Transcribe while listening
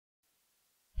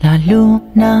La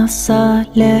luna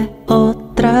sale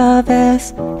otra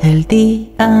vez, el día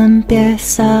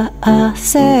empieza a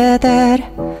ceder.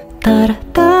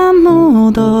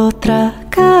 Tartamudo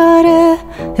tragaré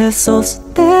esos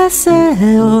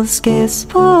deseos que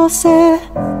esbocé.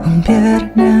 Un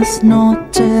viernes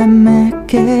noche me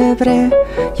quebré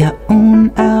y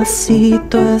aún así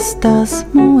tú estás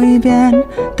muy bien.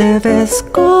 Debes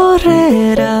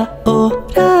correr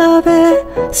ahora, ve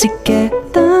si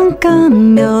quedan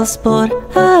cambios por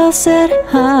hacer.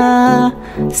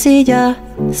 Si ya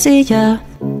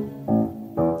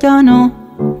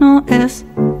no es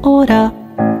hora.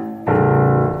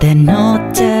 De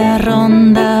noche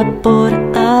ronda por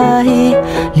ahí,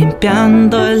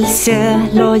 limpiando el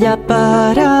cielo ya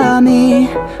para mí.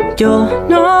 Yo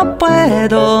no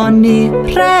puedo ni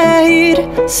reír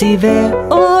si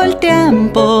veo el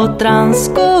tiempo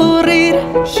transcurrir.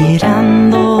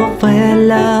 Girando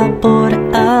vuela por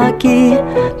aquí,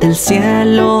 del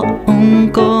cielo un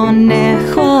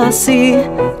conejo así.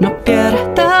 No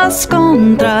pierdas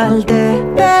contra el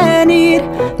devenir,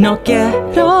 no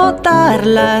quiero dar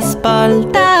la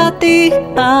espalda a ti.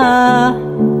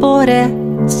 Por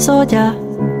eso ya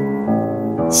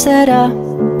será,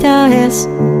 ya es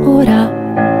hora.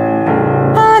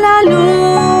 A la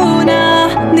luna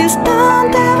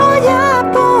distante voy a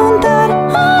apuntar,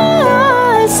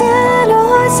 al cielo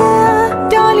se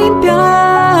ha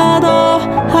limpiado,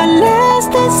 al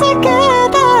este se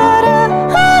quedará.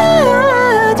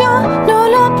 Yo no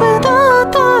lo puedo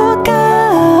tocar,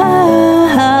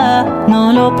 no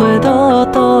lo puedo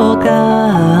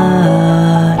tocar.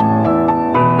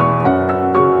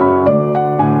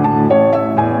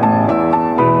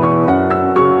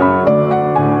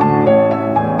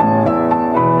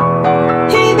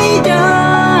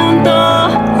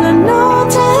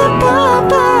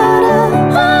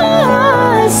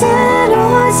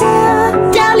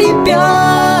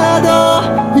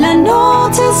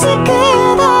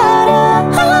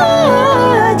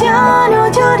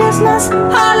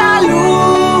 A la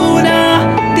luna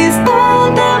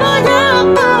distante voy a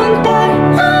apuntar,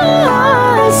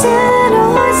 al cielo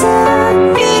se ha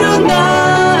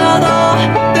inundado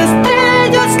de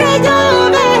estrellas que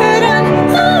lloverán.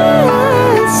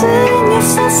 Sueños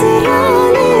se hace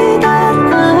realidad,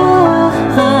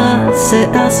 se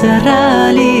hace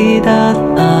realidad.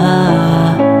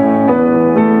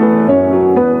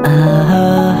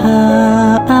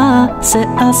 Se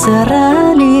hace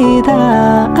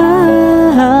realidad.